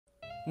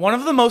One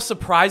of the most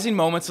surprising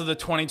moments of the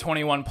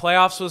 2021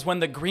 playoffs was when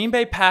the Green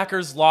Bay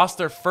Packers lost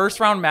their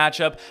first-round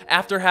matchup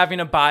after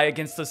having a bye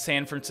against the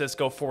San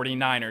Francisco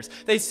 49ers.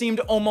 They seemed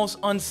almost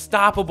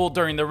unstoppable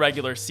during the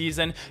regular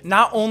season.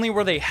 Not only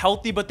were they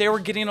healthy, but they were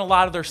getting a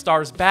lot of their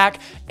stars back,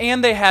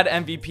 and they had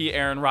MVP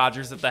Aaron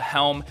Rodgers at the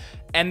helm,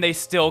 and they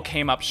still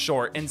came up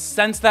short. And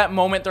since that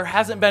moment, there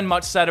hasn't been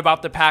much said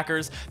about the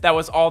Packers that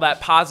was all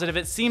that positive.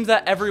 It seems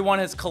that everyone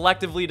has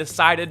collectively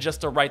decided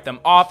just to write them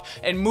off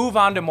and move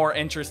on to more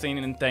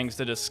interesting things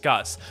to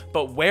discuss.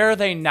 But where are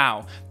they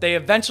now? They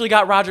eventually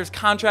got Rodgers'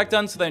 contract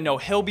done, so they know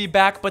he'll be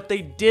back, but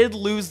they did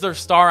lose their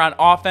star on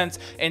offense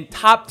and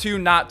top two,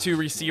 not two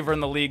receiver in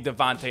the league,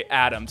 Davante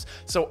Adams.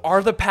 So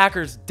are the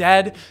Packers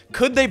dead?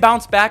 Could they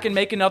bounce back and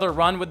make another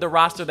run with the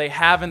roster they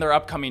have in their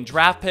upcoming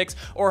draft picks,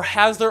 or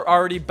has there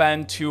already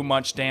been too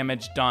much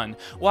damage done?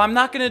 Well, I'm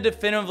not going to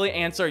definitively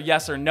answer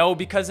yes or no,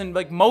 because in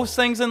like most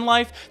things in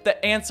life,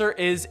 the answer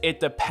is it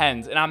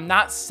depends, and I'm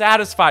not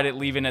satisfied at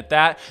leaving it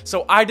that.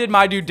 So I did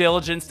my due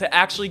diligence to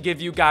actually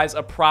give you guys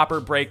a proper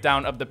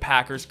breakdown of the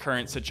Packers'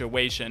 current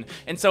situation.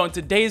 And so in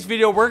today's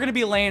video, we're going to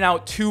be laying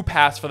out two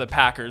paths for the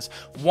Packers.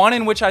 One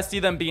in which I see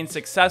them being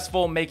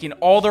successful, making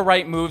all the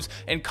right moves,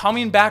 and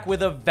coming back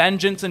with a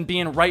vengeance and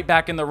being right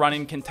back in the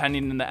running,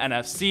 contending in the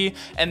NFC.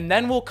 And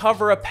then we'll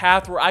cover a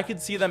path where I could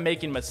see them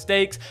making mistakes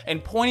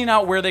and pointing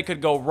out where they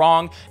could go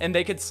wrong, and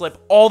they could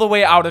slip all the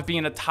way out of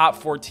being a top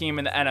 4 team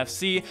in the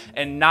NFC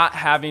and not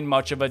having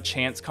much of a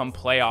chance come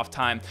playoff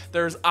time.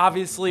 There's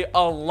obviously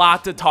a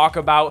lot to talk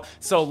about,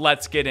 so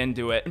let's get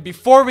into it. And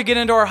before we get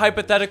into our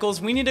hypotheticals,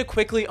 we need to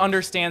quickly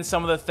understand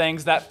some of the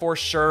things that for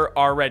sure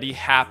already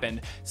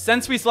happened.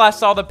 Since we last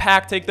saw the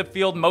Pack take the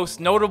field, most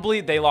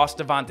notably, they lost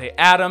Davante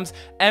Adams,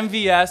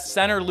 MVS,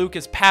 center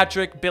Lucas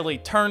Patrick, Billy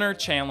Turner,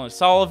 Chandler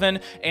Sullivan,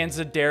 and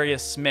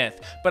Zadarius Smith.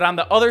 But on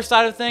the other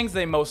side of things,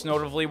 they most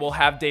notably will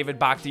have David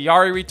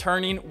Bakhtiari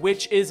returning,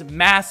 which is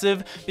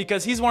massive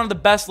because he's one of the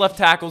best left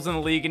tackles in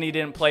the league, and he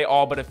didn't play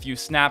all but a few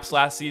snaps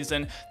last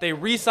season. They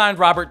re-signed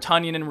Robert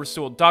Tonyan and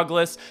Rasul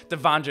Douglas,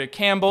 Devondre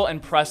Campbell,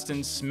 and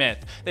Preston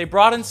Smith. They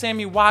brought in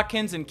Sammy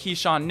Watkins and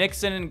Keyshawn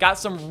Nixon and got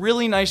some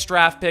really nice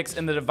draft picks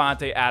in the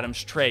Davante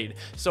Adams trade.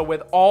 So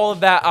with all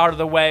of that out of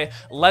the way,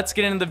 let's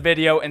get into the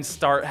video and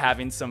start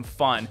having some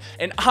fun.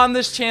 And on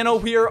this channel,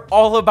 we are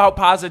all about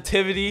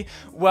positivity.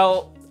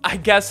 Well, I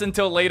guess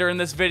until later in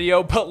this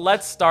video, but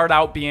let's start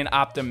out being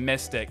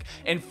optimistic.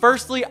 And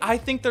firstly, I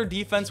think their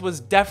defense was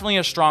definitely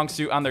a strong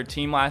suit on their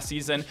team last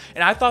season,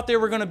 and I thought they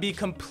were going to be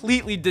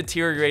completely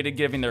deteriorated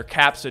given their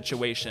cap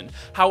situation.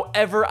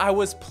 However, I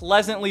was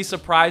pleasantly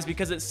surprised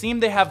because it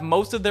seemed they have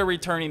most of their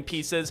returning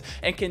pieces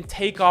and can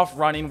take off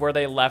running where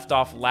they left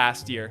off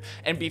last year.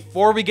 And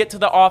before we get to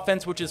the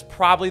offense, which is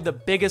probably the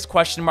biggest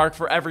question mark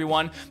for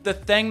everyone, the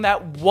thing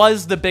that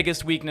was the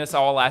biggest weakness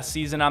all last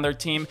season on their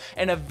team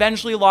and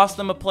eventually lost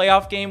them a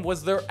playoff game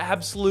was their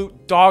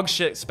absolute dog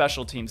shit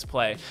special teams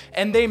play.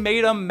 And they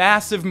made a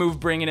massive move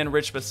bringing in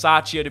Rich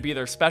Bisaccia to be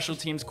their special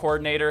teams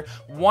coordinator,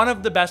 one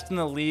of the best in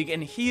the league,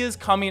 and he is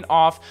coming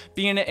off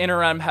being an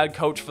interim head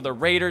coach for the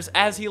Raiders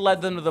as he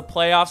led them to the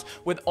playoffs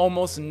with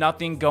almost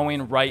nothing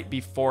going right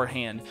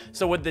beforehand.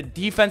 So with the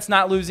defense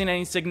not losing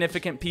any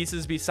significant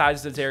pieces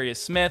besides Zadarius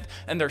Smith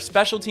and their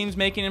special teams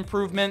making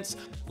improvements,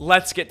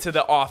 let's get to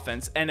the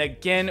offense. And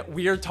again,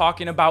 we are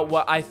talking about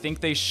what I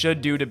think they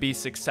should do to be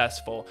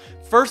successful.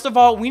 First of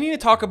all, we need to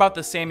talk about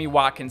the Sammy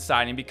Watkins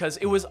signing because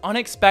it was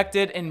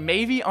unexpected and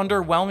maybe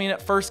underwhelming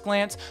at first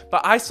glance,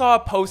 but I saw a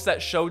post that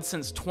showed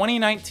since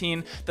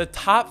 2019 the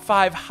top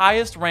 5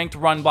 highest ranked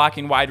run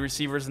blocking wide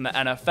receivers in the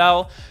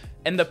NFL.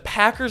 And the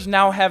Packers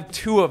now have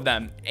 2 of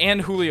them,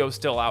 and Julio's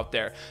still out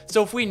there.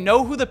 So if we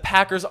know who the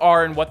Packers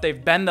are and what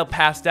they've been the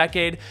past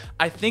decade,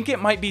 I think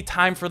it might be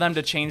time for them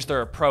to change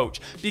their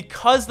approach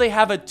because they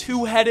have a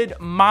 2-headed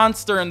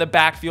monster in the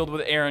backfield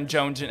with Aaron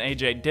Jones and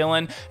AJ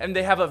Dillon, and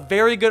they have a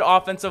very good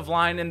offensive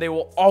line, and they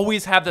will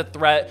always have the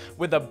threat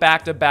with a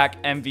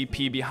back-to-back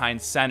MVP behind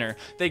center.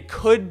 They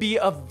could be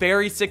a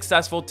very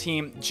successful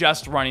team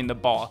just running the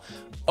ball.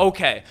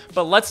 Okay,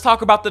 but let's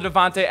talk about the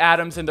Davante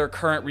Adams and their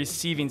current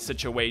receiving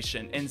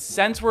situation. And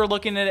since we're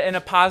looking at it in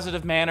a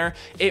positive manner,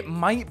 it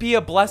might be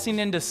a blessing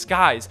in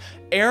disguise.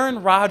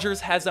 Aaron Rodgers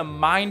has a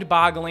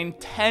mind-boggling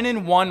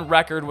 10-1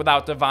 record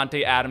without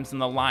Davante Adams in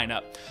the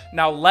lineup.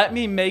 Now, let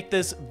me make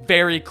this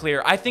very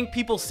clear. I think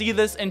people see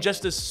this and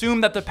just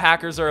assume that the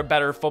Packers are a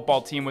better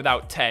football team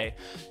without Tay.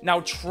 Now,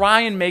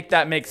 try and make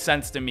that make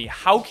sense to me.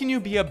 How can you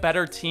be a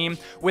better team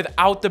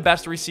without the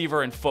best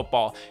receiver in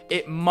football?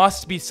 It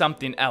must be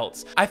something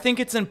else. I think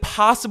it's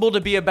impossible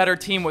to be a better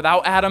team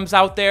without Adams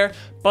out there,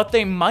 but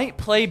they might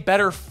play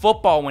better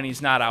football when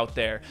he's not out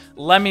there.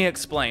 Let me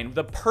explain.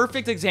 The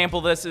perfect example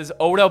of this is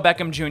Odell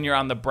Beckham Jr.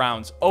 on the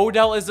Browns.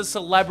 Odell is a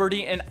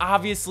celebrity and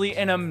obviously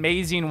an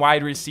amazing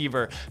wide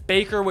receiver.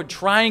 Baker would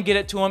try and get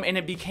it to him, and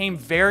it became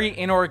very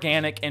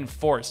inorganic and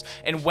forced.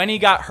 And when he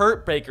got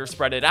hurt, Baker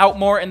spread it out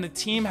more, and the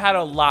team had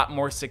a lot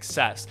more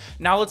success.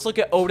 Now let's look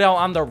at Odell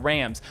on the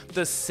Rams.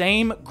 The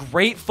same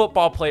great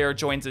football player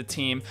joins the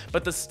team,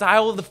 but the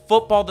style of the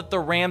football that the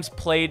Rams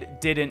played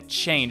didn't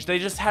change. They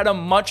just had a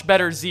much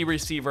better better Z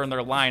receiver in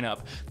their lineup.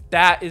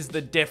 That is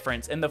the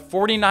difference, and the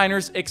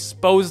 49ers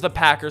exposed the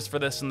Packers for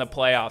this in the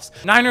playoffs.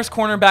 Niners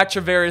cornerback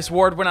Charvarius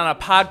Ward went on a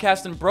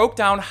podcast and broke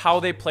down how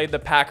they played the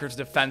Packers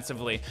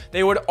defensively.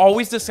 They would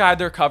always decide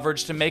their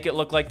coverage to make it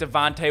look like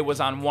Davante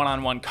was on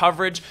one-on-one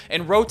coverage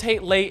and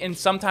rotate late and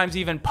sometimes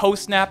even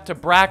post-snap to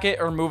bracket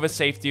or move a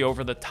safety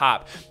over the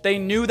top. They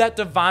knew that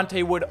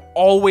Davante would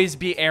always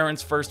be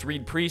Aaron's first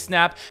read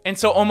pre-snap, and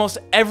so almost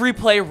every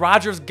play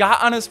Rodgers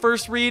got on his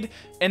first read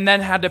and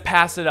then had to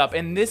pass it up,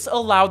 and this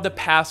allowed the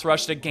pass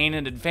rush to gain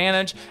an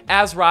advantage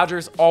as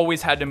Rodgers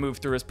always had to move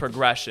through his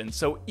progression.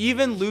 So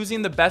even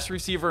losing the best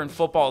receiver in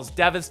football is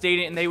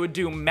devastating, and they would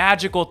do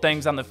magical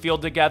things on the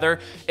field together.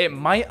 It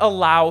might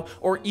allow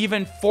or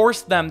even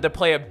force them to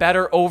play a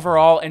better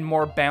overall and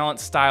more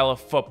balanced style of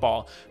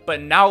football.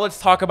 But now let's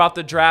talk about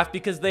the draft,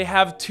 because they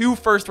have 2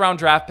 first-round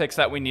draft picks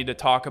that we need to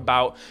talk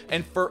about.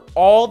 And for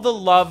all the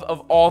love of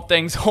all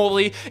things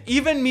holy,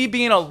 even me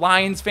being a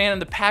Lions fan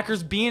and the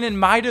Packers being in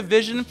my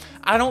division,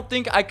 I don't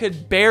think I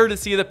could bear to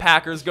see the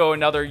Packers go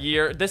another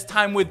year, this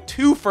time with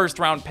 2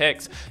 first-round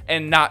picks,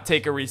 and not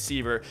take a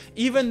receiver.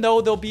 Even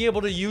though they'll be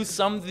able to use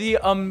some of the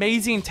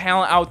amazing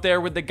talent out there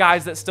with the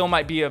guys that still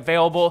might be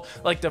available,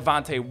 like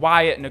Devontae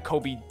Wyatt,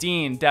 Nakobe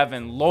Dean,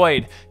 Devin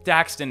Lloyd,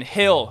 Daxton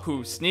Hill,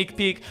 who, sneak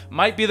peek,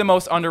 might be the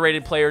most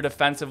underrated player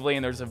defensively,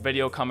 and there's a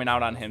video coming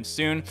out on him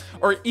soon,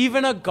 or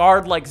even a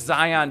guard like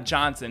Zion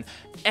Johnson.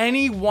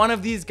 Any one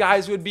of these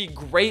guys would be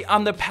great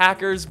on the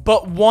Packers,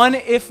 but one,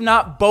 if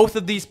not both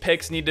of these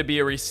picks need to be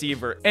a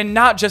receiver. And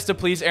not just to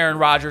please Aaron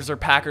Rodgers or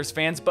Packers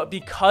fans, but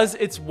because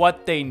it's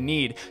what they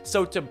need.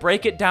 So to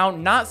break it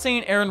down, not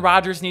saying Aaron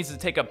Rodgers needs to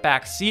take a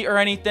back seat or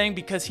anything,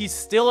 because he's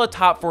still a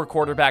top 4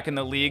 quarterback in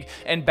the league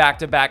and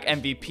back-to-back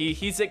MVP.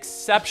 He's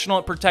exceptional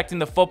at protecting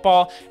the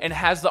football and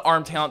has the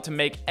arm talent to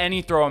make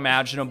any throw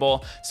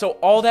imaginable. So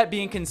all that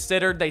being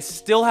considered, they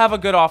still have a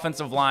good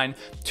offensive line,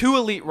 2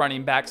 elite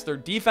running backs, their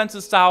defense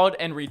is solid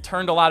and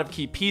returned a lot of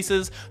key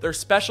pieces. Their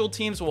special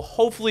teams will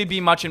hopefully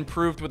be much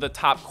improved with a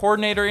top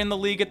coordinator in the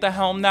league at the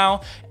helm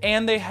now,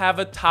 and they have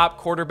a top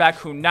quarterback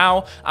who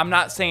now, I'm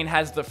not saying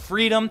has the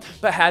freedom,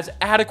 but has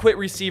adequate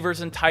receivers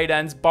and tight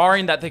ends,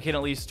 barring that they can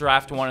at least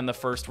draft one in the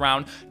first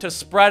round, to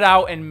spread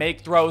out and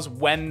make throws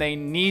when they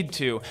need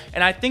to.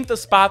 And I think the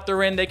spot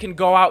they're in, they can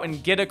go out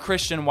and get a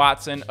Christian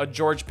Watson, a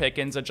George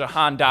Pickens, a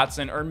Jahan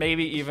Dotson, or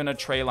maybe even a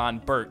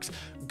Treylon Burks.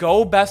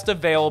 Go best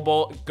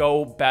available,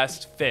 go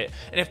best fit.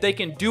 And if they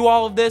can do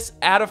all of this,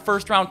 add a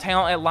first-round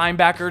talent at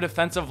linebacker,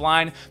 defensive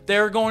line,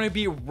 they're going to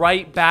be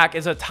right back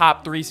as a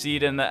top 3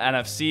 seed in the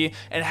NFC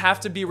and have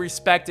to be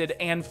respected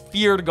and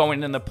feared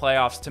going in the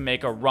playoffs to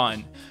make a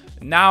run.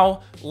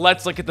 Now,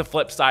 let's look at the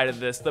flip side of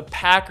this. The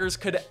Packers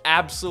could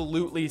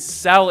absolutely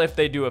sell if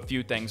they do a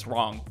few things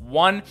wrong.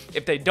 1,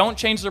 if they don't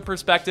change their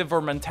perspective or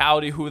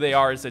mentality who they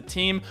are as a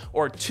team,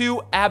 or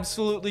 2,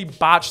 absolutely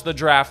botch the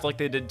draft like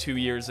they did 2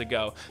 years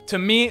ago. To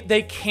me,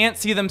 they can't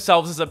see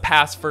themselves as a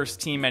pass-first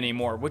team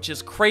anymore, which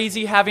is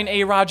crazy having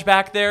A-Rod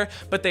back there,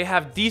 but they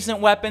have decent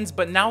weapons,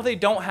 but now they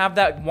don't have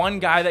that one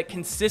guy that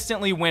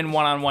consistently win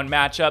one-on-one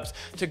matchups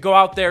to go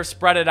out there,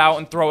 spread it out,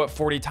 and throw it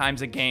 40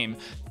 times a game.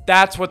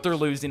 That's what they're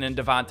losing in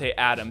Davante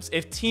Adams.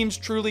 If teams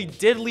truly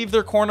did leave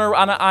their corner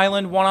on an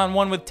island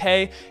one-on-one with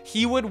Tay,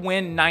 he would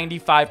win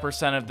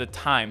 95% of the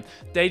time.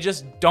 They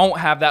just don't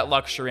have that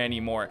luxury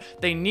anymore.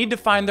 They need to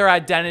find their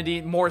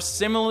identity more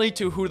similarly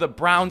to who the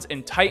Browns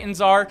and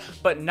Titans are,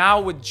 but now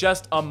with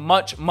just a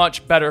much,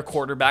 much better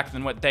quarterback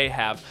than what they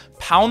have.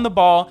 Pound the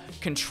ball,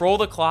 control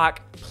the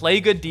clock, play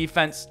good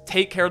defense,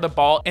 take care of the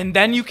ball, and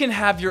then you can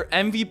have your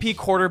MVP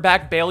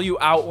quarterback bail you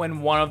out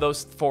when one of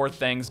those 4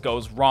 things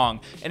goes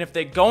wrong. And if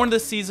they go into the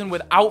season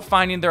without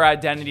finding their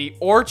identity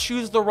or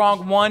choose the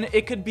wrong one,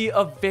 it could be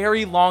a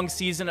very long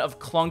season of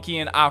clunky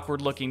and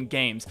awkward looking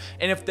games.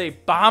 And if they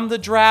bomb the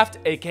draft,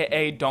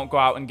 aka don't go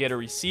out and get a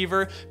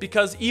receiver,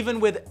 because even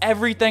with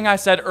everything I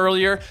said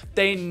earlier,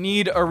 they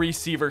need a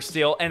receiver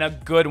still, and a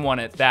good one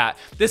at that.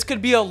 This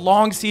could be a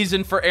long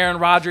season for Aaron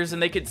Rodgers,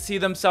 and they could see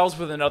themselves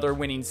with another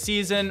winning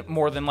season,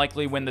 more than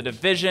likely win the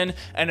division,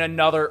 and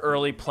another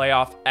early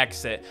playoff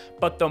exit.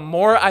 But the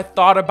more I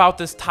thought about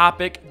this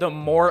topic, the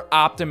more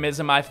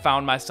optimism I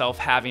found myself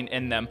having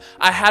in them.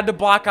 I had to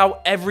block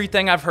out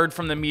everything I've heard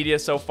from the media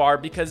so far,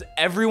 because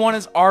everyone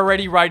is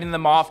already writing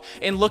them off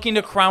and looking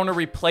to crown a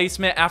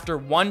replacement after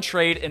 1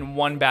 trade and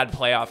 1 bad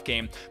playoff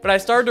game. But I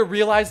started to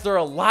realize they're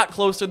a lot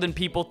closer than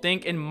people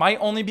think and might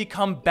only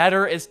become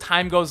better as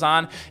time goes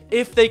on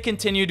if they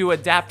continue to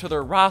adapt to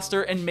their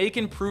roster and make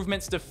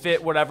improvements to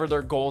fit whatever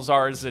their goals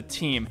are as a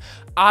team.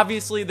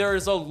 Obviously, there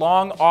is a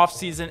long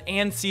offseason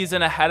and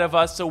season ahead of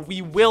us, so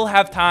we will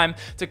have time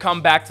to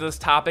come back to this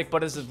topic,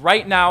 but as of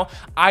right now,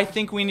 I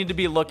think we need to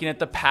be looking at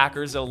the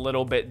Packers a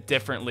little bit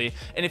differently.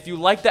 And if you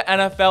like the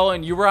NFL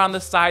and you were on the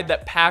side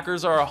that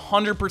Packers are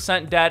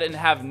 100% dead and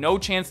have no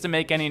chance to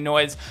make any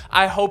noise,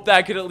 I hope that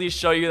I could at least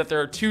show you that there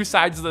are 2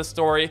 sides of the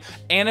story,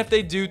 and if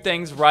they do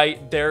things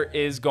right, there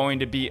is going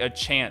to be a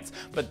chance.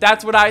 But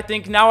that's what I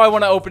think. Now I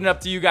want to open it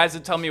up to you guys to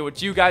tell me me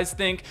what you guys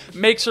think.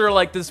 Make sure to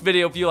like this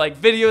video if you like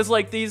videos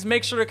like these.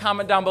 Make sure to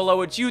comment down below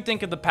what you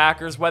think of the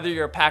Packers, whether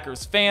you're a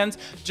Packers fan.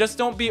 Just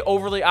don't be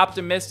overly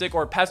optimistic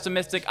or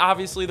pessimistic.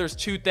 Obviously, there's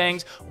two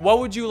things. What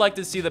would you like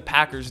to see the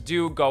Packers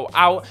do? Go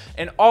out,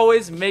 and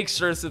always make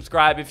sure to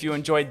subscribe if you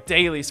enjoy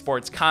daily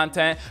sports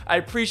content. I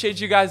appreciate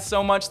you guys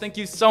so much. Thank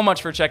you so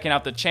much for checking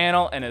out the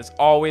channel, and as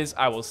always,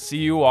 I will see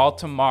you all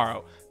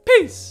tomorrow.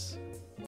 Peace!